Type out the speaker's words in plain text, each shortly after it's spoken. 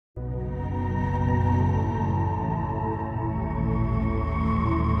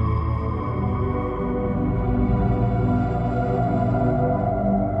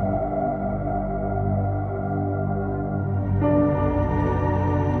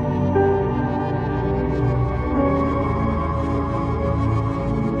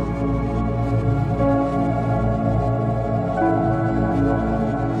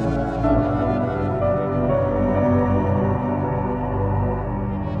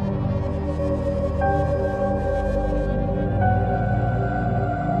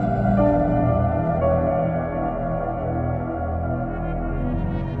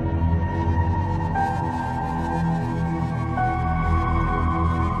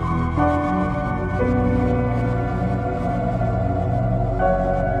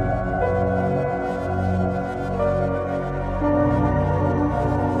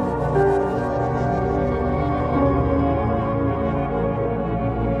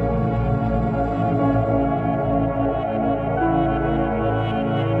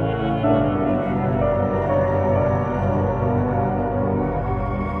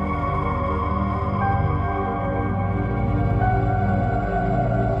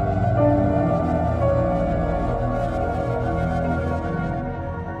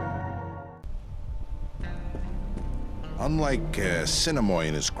Unlike Sinamoi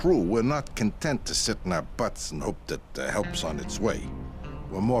and his crew, we're not content to sit in our butts and hope that help's on its way.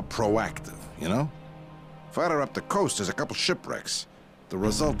 We're more proactive, you know? Farther up the coast, there's a couple shipwrecks. The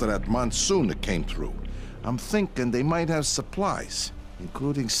result of that monsoon that came through. I'm thinking they might have supplies,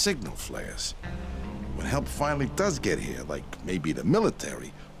 including signal flares. When help finally does get here, like maybe the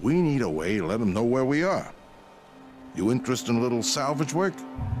military, we need a way to let them know where we are. You interested in a little salvage work?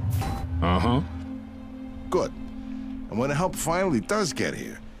 Uh-huh. Good. And when the help finally does get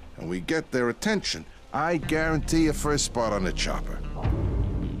here, and we get their attention, I guarantee a first spot on the chopper.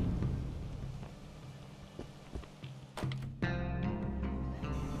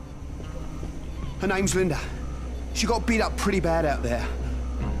 Her name's Linda. She got beat up pretty bad out there.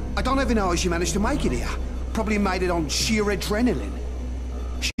 I don't even know how she managed to make it here. Probably made it on sheer adrenaline.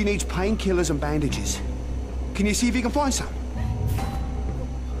 She needs painkillers and bandages. Can you see if you can find some?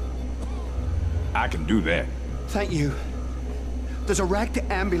 I can do that. Thank you. There's a wrecked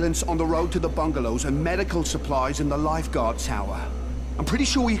ambulance on the road to the bungalows and medical supplies in the lifeguard tower. I'm pretty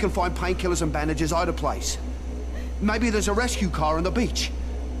sure you can find painkillers and bandages either place. Maybe there's a rescue car on the beach.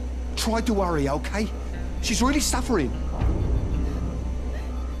 Try to hurry, okay? She's really suffering.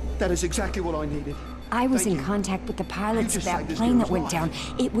 That is exactly what I needed. I was Thank in you. contact with the pilots You of just that saved this plane that girl's went life. down.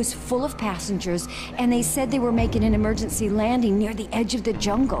 It was full of passengers, and they said they were making an emergency landing near the edge of the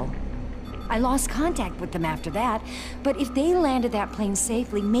jungle. I lost contact with them after that, but if they landed that plane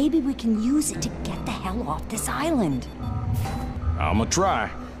safely, maybe we can use it to get the hell off this island. I'ma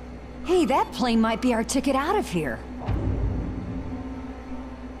try. Hey, that plane might be our ticket out of here.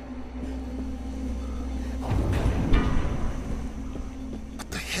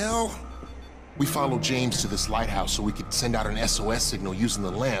 What the hell? We followed James to this lighthouse so we could send out an SOS signal using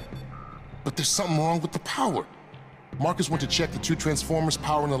the lamp. But there's something wrong with the power. Marcus went to check the 2 transformers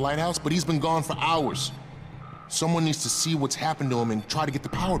powering the lighthouse, but he's been gone for hours. Someone needs to see what's happened to him and try to get the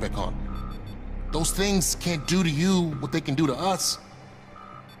power back on. Those things can't do to you what they can do to us.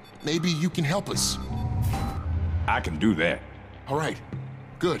 Maybe you can help us. I can do that. All right,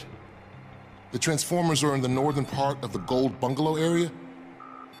 good. The transformers are in the northern part of the Gold Bungalow area.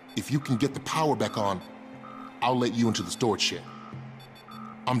 If you can get the power back on, I'll let you into the storage shed.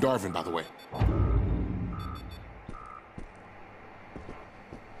 I'm Darvin, by the way.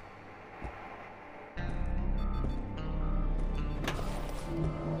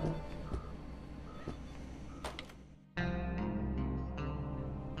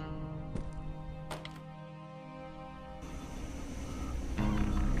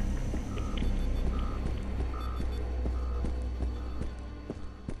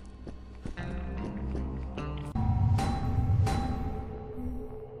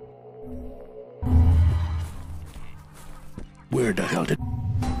 Where the hell did...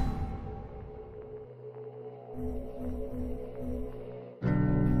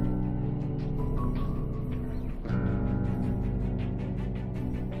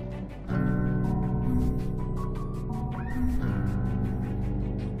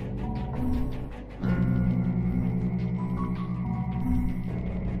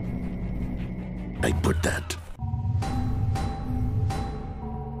 I put that?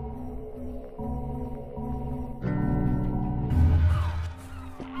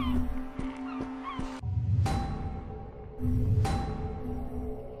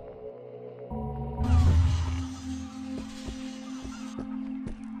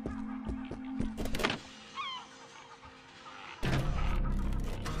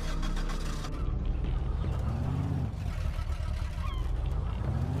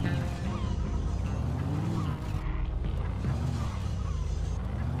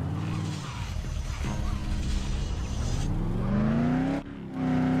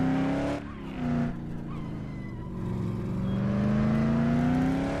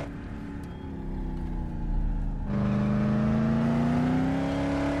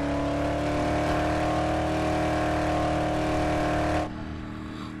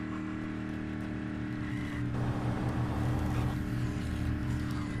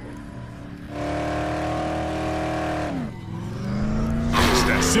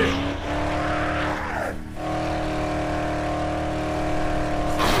 That's it.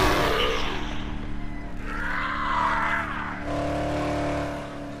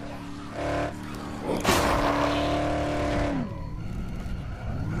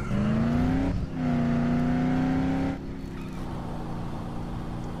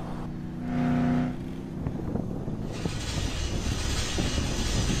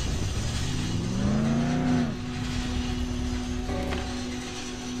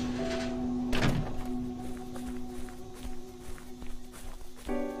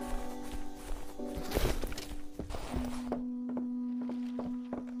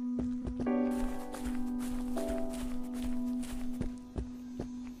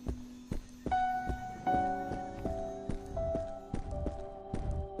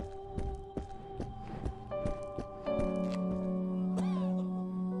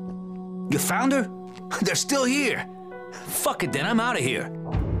 found her? They're still here. Fuck it then, I'm out of here.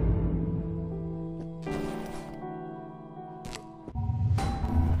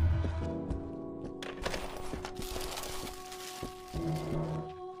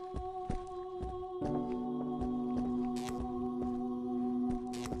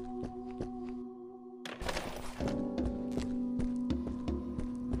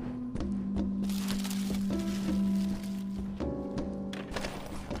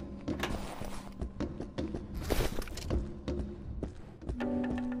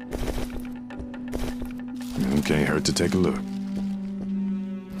 Can't hurt to take a look.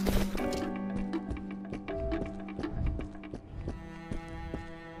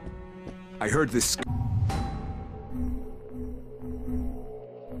 I heard this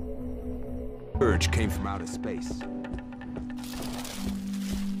scourge came from outer space.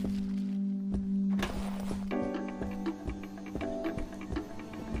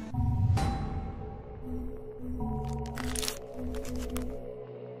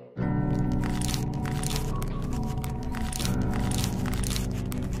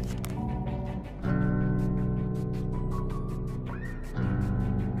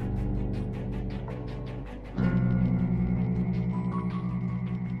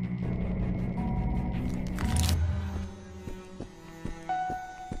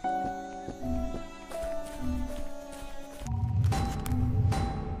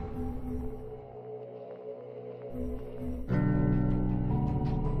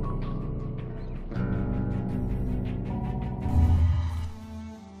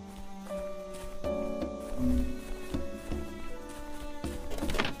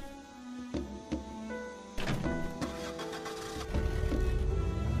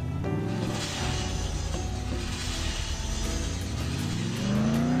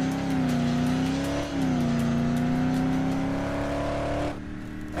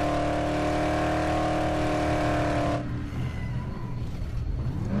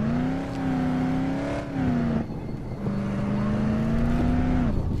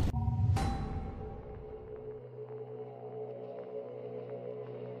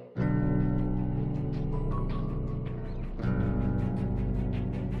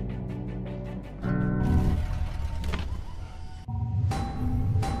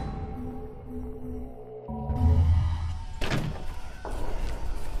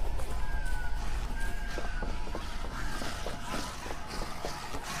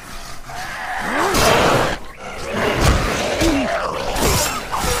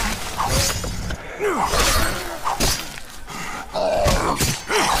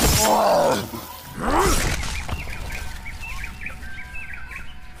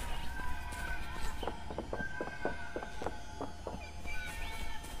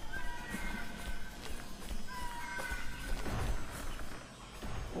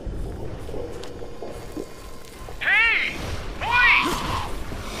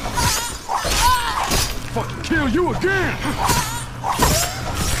 Kill you again!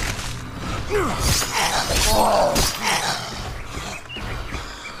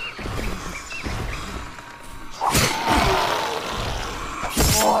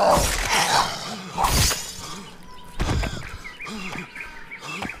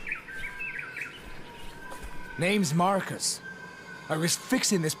 Name's Marcus. I was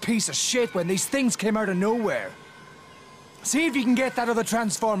fixing this piece of shit when these things came out of nowhere. See if you can get that other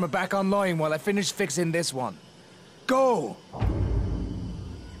transformer back online while I finish fixing this one. Go!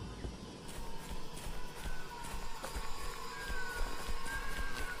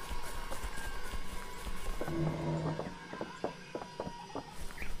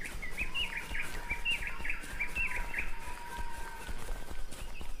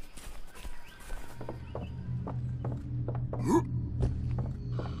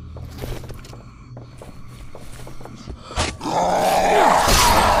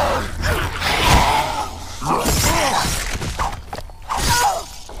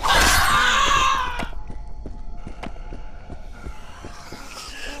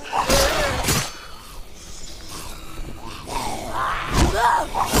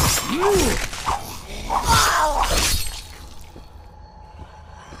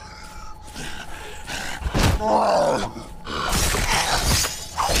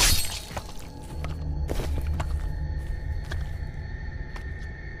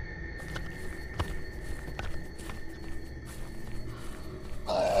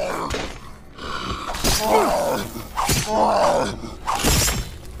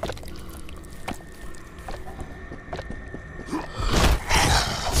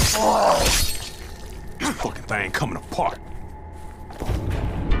 This fucking thing coming apart.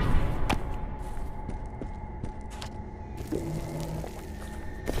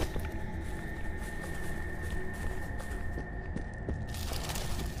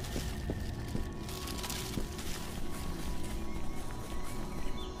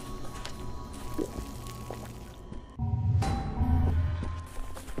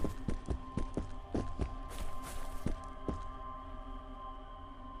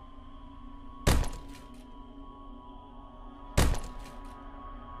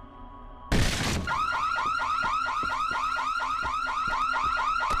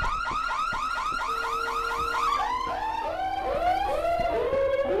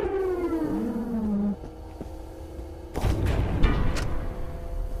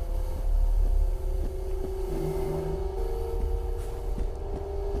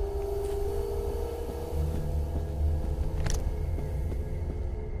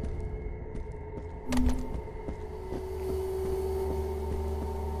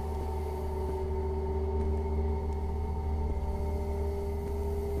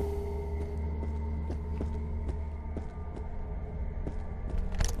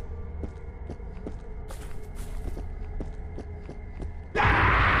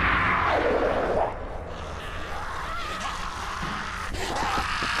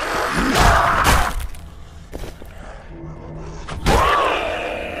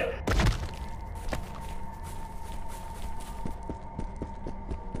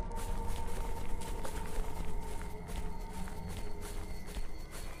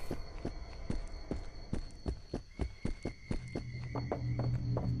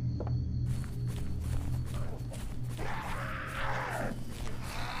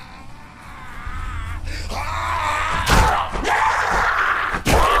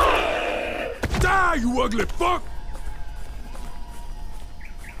 You ugly fuck!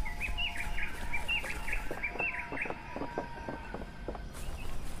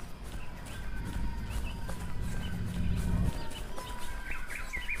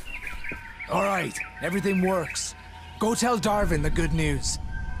 All right, everything works. Go tell Darvin the good news.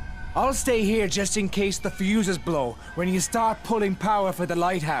 I'll stay here just in case the fuses blow when you start pulling power for the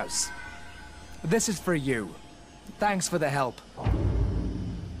lighthouse. This is for you. Thanks for the help.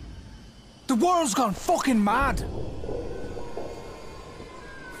 The world's gone fucking mad!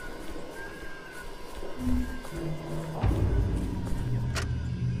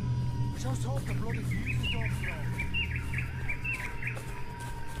 Just hope the bloody fuses don't blow.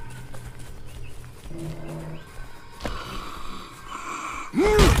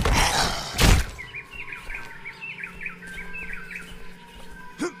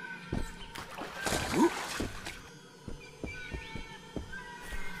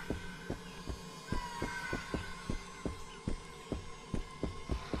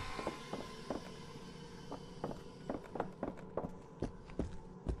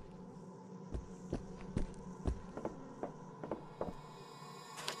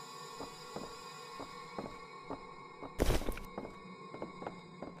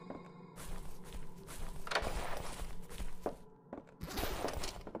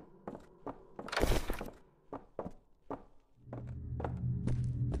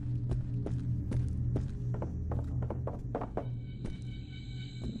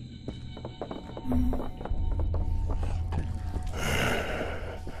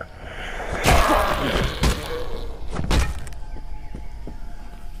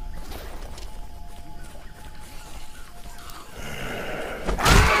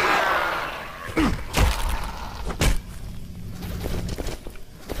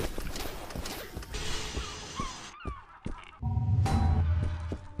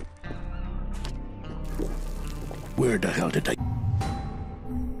 Where the hell did I...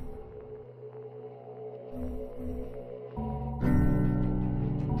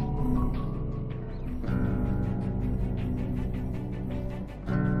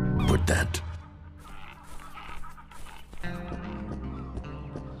 put that?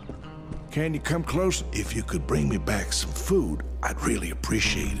 Can you come close? If you could bring me back some food, I'd really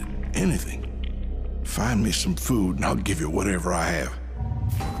appreciate it. Anything. Find me some food and I'll give you whatever I have.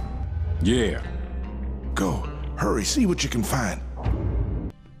 Yeah. Go. Hurry, see what you can find.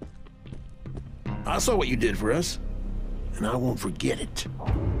 I saw what you did for us, and I won't forget it.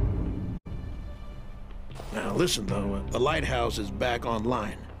 Now listen though, the lighthouse is back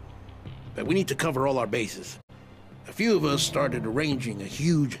online, but we need to cover all our bases. A few of us started arranging a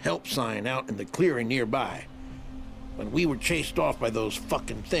huge help sign out in the clearing nearby, when we were chased off by those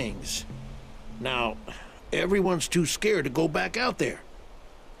fucking things. Now, everyone's too scared to go back out there.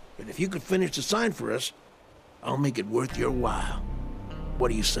 But if you could finish the sign for us, I'll make it worth your while.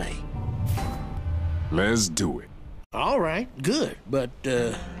 What do you say? Let's do it. All right, good. But,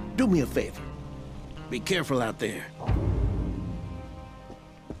 do me a favor. Be careful out there.